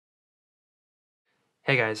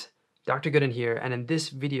Hey guys, Dr. Goodin here, and in this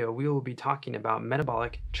video we will be talking about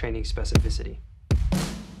metabolic training specificity.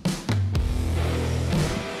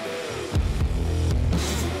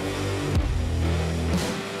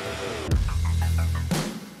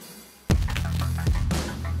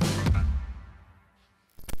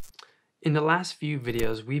 In the last few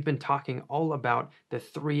videos, we've been talking all about the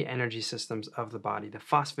three energy systems of the body: the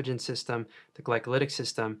phosphagen system, the glycolytic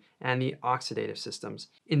system, and the oxidative systems.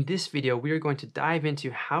 In this video, we are going to dive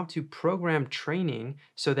into how to program training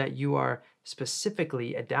so that you are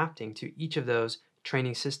specifically adapting to each of those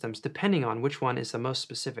training systems, depending on which one is the most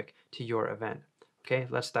specific to your event. Okay,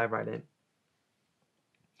 let's dive right in.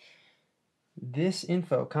 This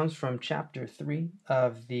info comes from Chapter 3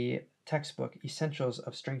 of the textbook Essentials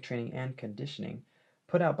of Strength Training and Conditioning,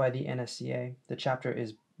 put out by the NSCA. The chapter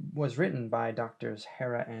was written by Drs.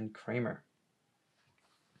 Hara and Kramer.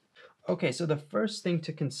 Okay, so the first thing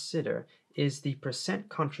to consider is the percent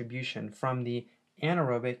contribution from the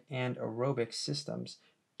anaerobic and aerobic systems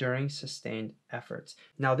during sustained efforts.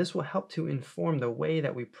 Now, this will help to inform the way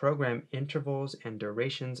that we program intervals and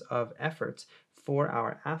durations of efforts for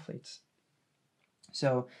our athletes.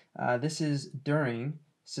 So this is during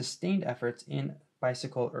sustained efforts in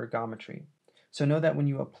bicycle ergometry. So know that when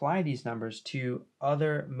you apply these numbers to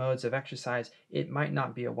other modes of exercise, it might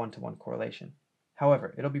not be a one-to-one correlation.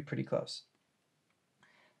 However, it'll be pretty close.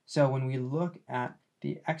 So when we look at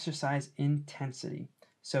the exercise intensity,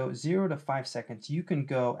 so 0 to 5 seconds, you can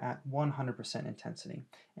go at 100% intensity,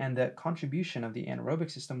 and the contribution of the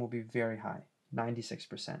anaerobic system will be very high,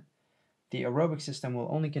 96%. The aerobic system will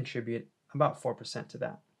only contribute about 4% to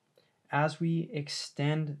that. As we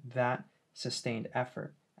extend that sustained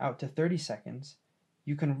effort out to 30 seconds,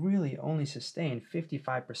 you can really only sustain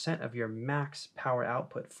 55% of your max power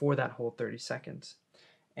output for that whole 30 seconds.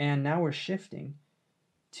 And now we're shifting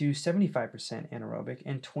to 75% anaerobic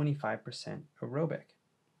and 25% aerobic.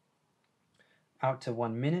 Out to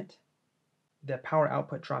 1 minute, the power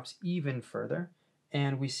output drops even further,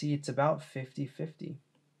 and we see it's about 50-50.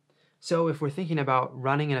 So if we're thinking about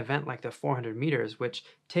running an event like the 400 meters, which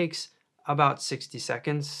takes about 60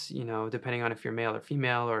 seconds, depending on if you're male or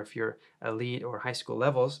female, or if you're elite or high school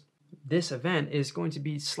levels, this event is going to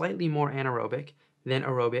be slightly more anaerobic than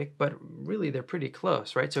aerobic, but really they're pretty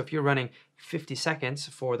close, right? So if you're running 50 seconds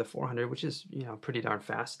for the 400, which is, pretty darn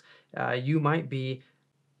fast, you might be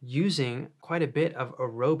using quite a bit of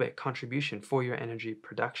aerobic contribution for your energy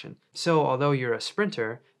production. So although you're a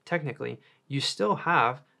sprinter, technically, you still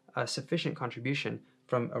have a sufficient contribution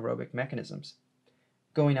from aerobic mechanisms.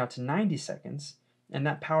 Going out to 90 seconds, and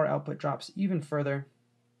that power output drops even further,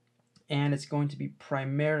 and it's going to be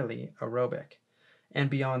primarily aerobic. And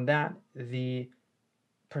beyond that, the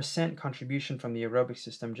percent contribution from the aerobic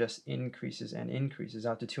system just increases and increases.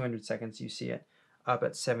 Out to 200 seconds, you see it up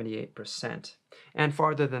at 78%. And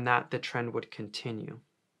farther than that, the trend would continue.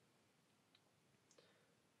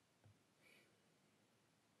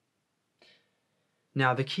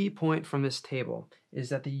 Now, the key point from this table is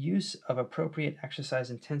that the use of appropriate exercise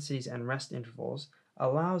intensities and rest intervals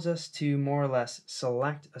allows us to more or less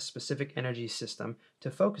select a specific energy system to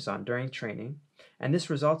focus on during training, and this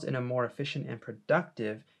results in a more efficient and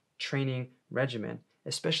productive training regimen,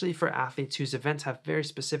 especially for athletes whose events have very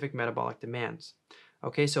specific metabolic demands.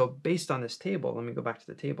 Okay, so based on this table, let me go back to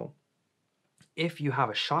the table. If you have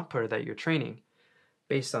a shot putter that you're training,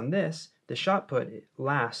 based on this, the shot put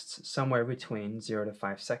lasts somewhere between 0 to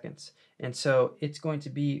 5 seconds. And so it's going to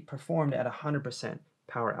be performed at 100%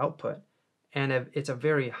 power output. And it's a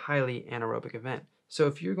very highly anaerobic event. So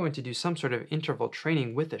if you're going to do some sort of interval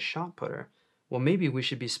training with a shot putter, well, maybe we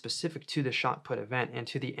should be specific to the shot put event and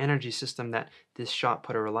to the energy system that this shot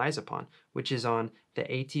putter relies upon, which is on the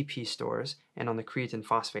ATP stores and on the creatine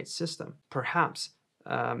phosphate system. Perhaps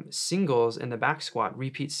singles in the back squat,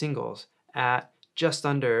 repeat singles at just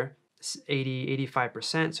under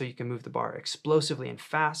 80-85%, so you can move the bar explosively and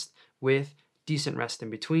fast with decent rest in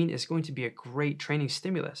between, is going to be a great training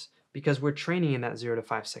stimulus because we're training in that 0 to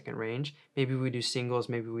 5 second range. Maybe we do singles,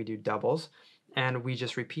 maybe we do doubles, and we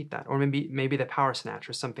just repeat that. Or maybe the power snatch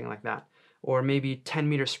or something like that. Or maybe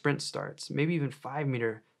 10-meter sprint starts, maybe even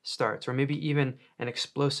 5-meter starts, or maybe even an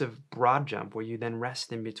explosive broad jump where you then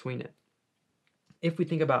rest in between it. If we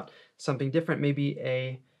think about something different, maybe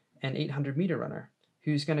an 800-meter runner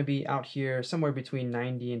who's going to be out here somewhere between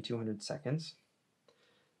 90 and 200 seconds.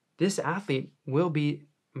 This athlete will be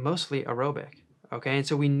mostly aerobic, okay? And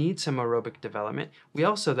so we need some aerobic development. We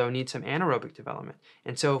also, though, need some anaerobic development.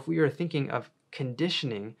 And so if we are thinking of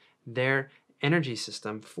conditioning their energy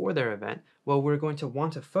system for their event, well, we're going to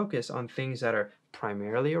want to focus on things that are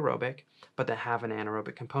primarily aerobic, but that have an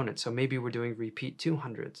anaerobic component. So maybe we're doing repeat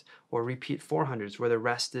 200s or repeat 400s where the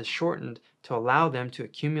rest is shortened to allow them to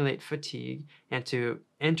accumulate fatigue and to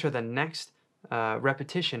enter the next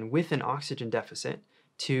repetition with an oxygen deficit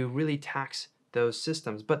to really tax those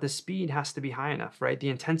systems. But the speed has to be high enough, right? The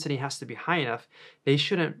intensity has to be high enough. They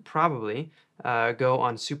shouldn't probably go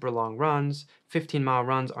on super long runs. 15-mile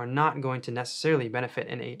runs are not going to necessarily benefit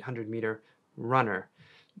an 800-meter runner.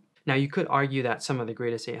 Now, you could argue that some of the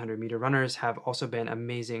greatest 800-meter runners have also been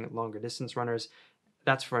amazing longer distance runners.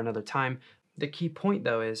 That's for another time. The key point,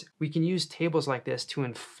 though, is we can use tables like this to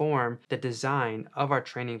inform the design of our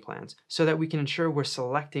training plans so that we can ensure we're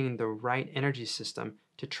selecting the right energy system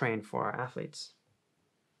to train for our athletes.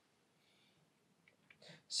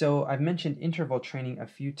 So I've mentioned interval training a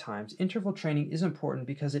few times. Interval training is important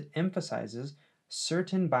because it emphasizes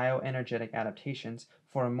certain bioenergetic adaptations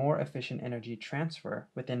for a more efficient energy transfer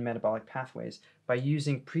within metabolic pathways by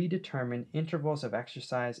using predetermined intervals of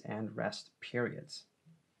exercise and rest periods.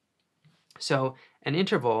 So an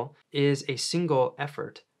interval is a single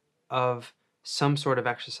effort of some sort of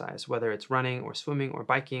exercise, whether it's running or swimming or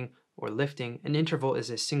biking or lifting. An interval is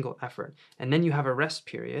a single effort. And then you have a rest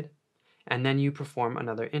period, and then you perform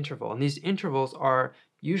another interval. And these intervals are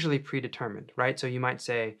usually predetermined, right? So you might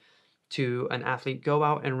say to an athlete, go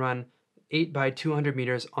out and run 8 by 200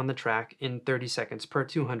 meters on the track in 30 seconds per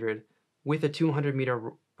 200 with a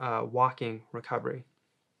 200-meter walking recovery.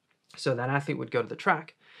 So that athlete would go to the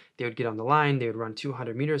track, they would get on the line, they would run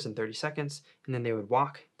 200 meters in 30 seconds, and then they would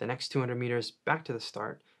walk the next 200 meters back to the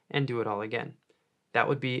start and do it all again. That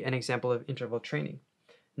would be an example of interval training.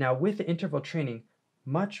 Now, with the interval training,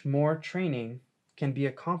 much more training can be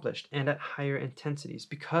accomplished and at higher intensities.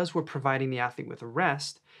 Because we're providing the athlete with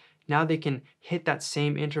rest, now they can hit that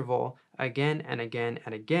same interval again and again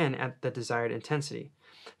and again at the desired intensity.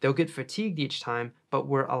 They'll get fatigued each time, but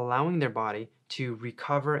we're allowing their body to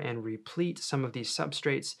recover and replete some of these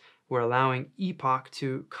substrates. We're allowing EPOC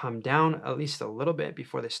to come down at least a little bit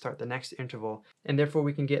before they start the next interval, and therefore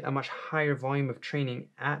we can get a much higher volume of training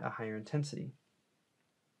at a higher intensity.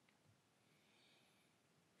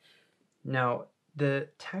 Now, the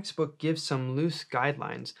textbook gives some loose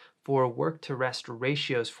guidelines for work-to-rest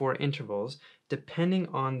ratios for intervals depending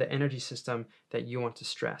on the energy system that you want to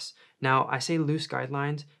stress. Now, I say loose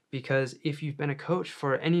guidelines because if you've been a coach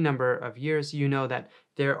for any number of years, you know that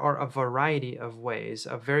there are a variety of ways,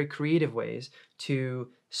 of very creative ways, to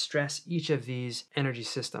stress each of these energy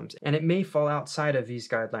systems. And it may fall outside of these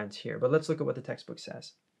guidelines here, but let's look at what the textbook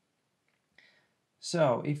says.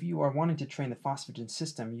 So if you are wanting to train the phosphagen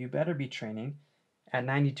system, you better be training at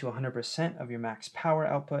 90 to 100% of your max power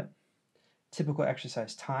output. Typical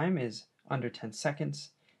exercise time is under 10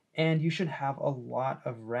 seconds, and you should have a lot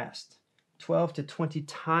of rest, 12 to 20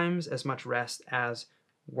 times as much rest as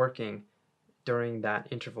working during that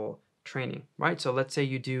interval training, right? So let's say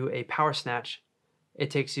you do a power snatch. It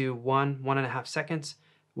takes you 1.5 seconds.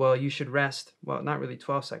 Well, you should rest, well, not really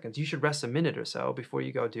 12 seconds. You should rest a minute or so before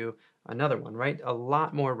you go do another one, right? A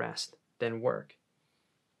lot more rest than work.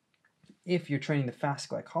 If you're training the fast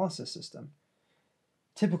glycolysis system,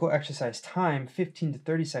 typical exercise time, 15 to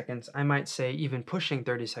 30 seconds, I might say even pushing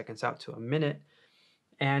 30 seconds out to a minute.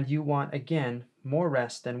 And you want, again, more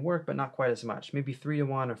rest than work, but not quite as much, maybe 3 to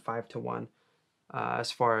 1 or 5 to 1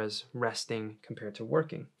 as far as resting compared to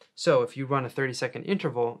working. So if you run a 30-second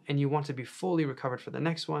interval and you want to be fully recovered for the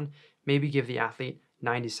next one, maybe give the athlete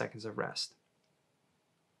 90 seconds of rest.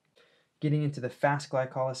 Getting into the fast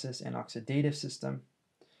glycolysis and oxidative system,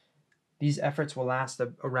 these efforts will last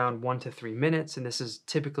around 1 to 3 minutes, and this is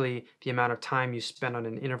typically the amount of time you spend on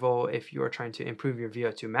an interval if you are trying to improve your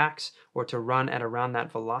VO2 max or to run at around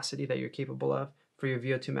that velocity that you're capable of for your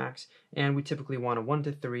VO2 max. And we typically want a 1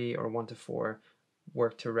 to 3 or 1 to 4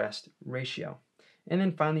 work to rest ratio. And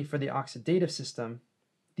then finally, for the oxidative system,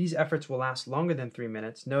 these efforts will last longer than 3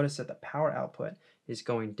 minutes. Notice that the power output is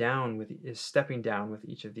stepping down with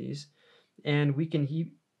each of these, and we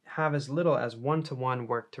can have as little as 1 to 1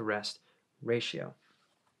 work to rest ratio.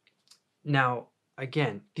 Now,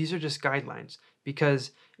 again, these are just guidelines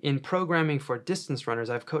because in programming for distance runners,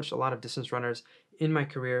 I've coached a lot of distance runners in my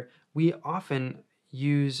career. We often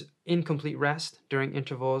use incomplete rest during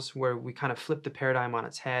intervals where we kind of flip the paradigm on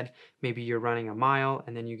its head. Maybe you're running a mile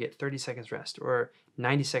and then you get 30 seconds rest or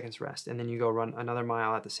 90 seconds rest, and then you go run another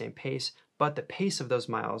mile at the same pace. But the pace of those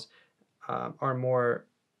miles are more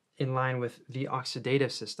in line with the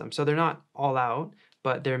oxidative system. So they're not all out,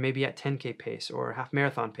 but they're maybe at 10K pace or half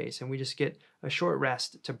marathon pace, and we just get a short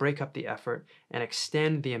rest to break up the effort and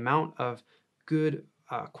extend the amount of good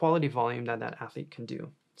quality volume that athlete can do.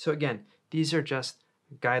 So again, these are just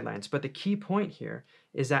guidelines. But the key point here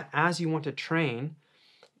is that as you want to train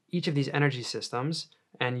each of these energy systems,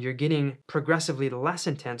 and you're getting progressively less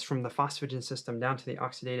intense from the phosphagen system down to the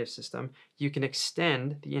oxidative system, you can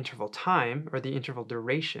extend the interval time or the interval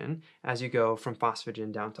duration as you go from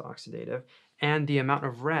phosphagen down to oxidative, and the amount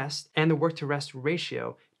of rest and the work to rest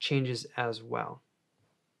ratio changes as well.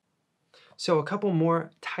 So a couple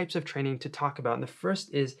more types of training to talk about. And the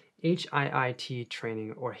first is HIIT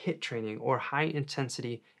training or HIIT training or high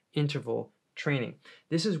intensity interval training.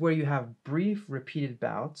 This is where you have brief repeated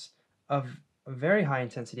bouts of very high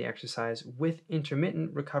intensity exercise with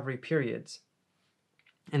intermittent recovery periods.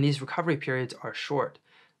 And these recovery periods are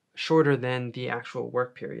shorter than the actual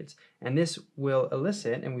work periods. And this will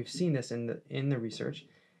elicit, and we've seen this in the research,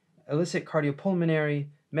 elicit cardiopulmonary,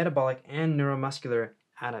 metabolic, and neuromuscular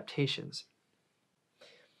adaptations.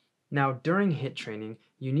 Now, during HIIT training,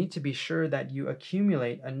 you need to be sure that you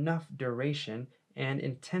accumulate enough duration and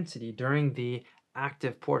intensity during the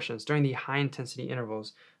active portions, during the high intensity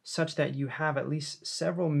intervals, such that you have at least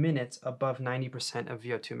several minutes above 90% of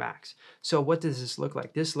VO2 max. So what does this look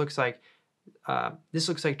like? This looks like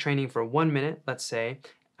training for 1 minute, let's say,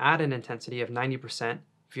 at an intensity of 90%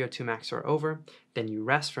 VO2 max or over, then you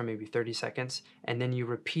rest for maybe 30 seconds, and then you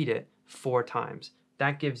repeat it 4 times.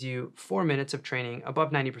 That gives you 4 minutes of training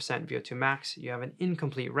above 90% VO2 max. You have an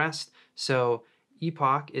incomplete rest, so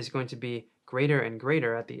EPOC is going to be greater and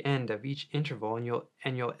greater at the end of each interval,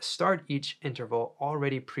 and you'll start each interval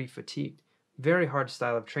already pre-fatigued. Very hard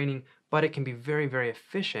style of training, but it can be very, very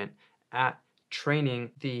efficient at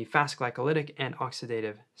training the fast glycolytic and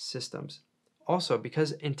oxidative systems. Also,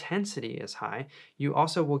 because intensity is high, you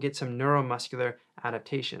also will get some neuromuscular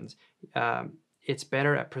adaptations. It's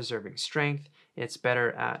better at preserving strength. It's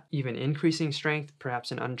better at even increasing strength,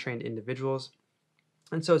 perhaps in untrained individuals.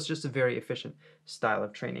 And so it's just a very efficient style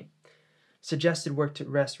of training. Suggested work to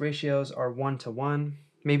rest ratios are 1:1,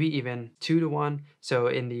 maybe even 2:1. So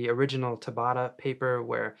in the original Tabata paper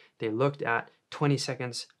where they looked at 20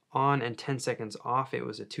 seconds on and 10 seconds off, it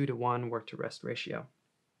was a 2:1 work to rest ratio.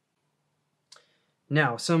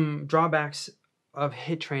 Now, some drawbacks of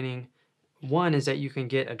HIIT training. One is that you can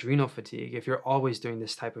get adrenal fatigue if you're always doing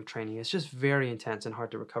this type of training. It's just very intense and hard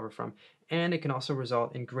to recover from. And it can also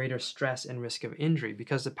result in greater stress and risk of injury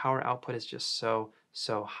because the power output is just so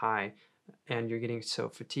high and you're getting so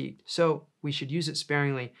fatigued. So we should use it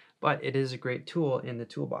sparingly, but it is a great tool in the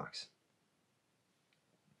toolbox.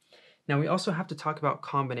 Now we also have to talk about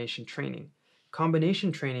combination training.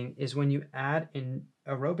 Combination training is when you add in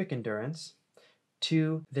aerobic endurance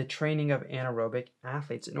to the training of anaerobic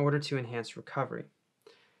athletes in order to enhance recovery.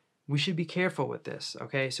 We should be careful with this,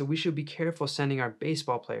 okay? So we should be careful sending our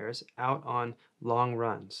baseball players out on long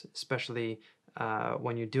runs, especially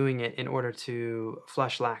when you're doing it in order to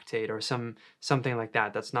flush lactate or something like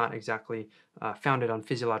that. That's not exactly founded on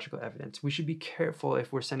physiological evidence. We should be careful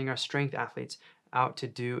if we're sending our strength athletes out to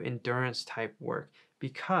do endurance type work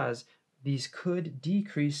because these could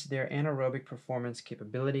decrease their anaerobic performance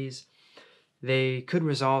capabilities. They could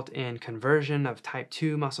result in conversion of type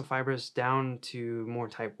 2 muscle fibers down to more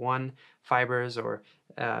type 1 fibers, or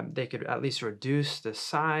they could at least reduce the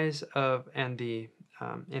size of and the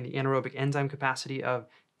anaerobic enzyme capacity of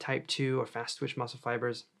type 2 or fast twitch muscle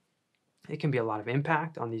fibers. It can be a lot of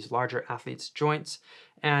impact on these larger athletes' joints,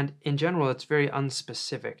 and in general, it's very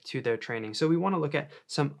unspecific to their training. So we want to look at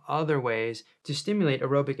some other ways to stimulate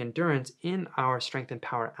aerobic endurance in our strength and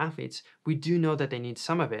power athletes. We do know that they need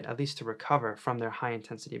some of it, at least to recover from their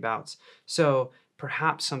high-intensity bouts. So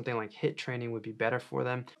perhaps something like HIIT training would be better for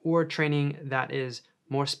them, or training that is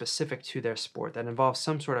more specific to their sport, that involves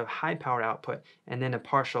some sort of high power output and then a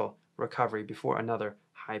partial recovery before another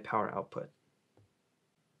high power output.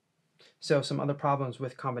 So some other problems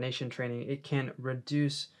with combination training: it can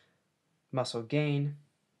reduce muscle gain,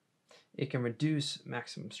 it can reduce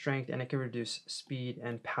maximum strength, and it can reduce speed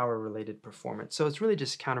and power related performance. So it's really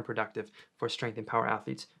just counterproductive for strength and power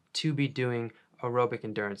athletes to be doing aerobic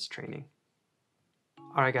endurance training.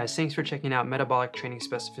 All right, guys, thanks for checking out Metabolic Training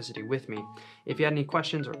Specificity with me. If you had any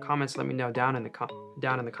questions or comments, let me know down in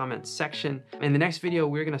the comments section. In the next video,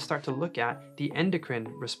 we're going to start to look at the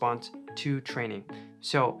endocrine response to training.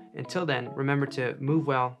 So until then, remember to move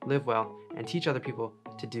well, live well, and teach other people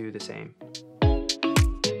to do the same.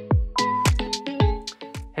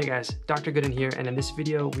 Hey guys, Dr. Goodin here, and in this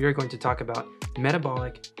video, we are going to talk about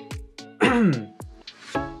metabolic... I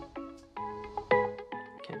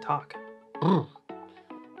can't talk.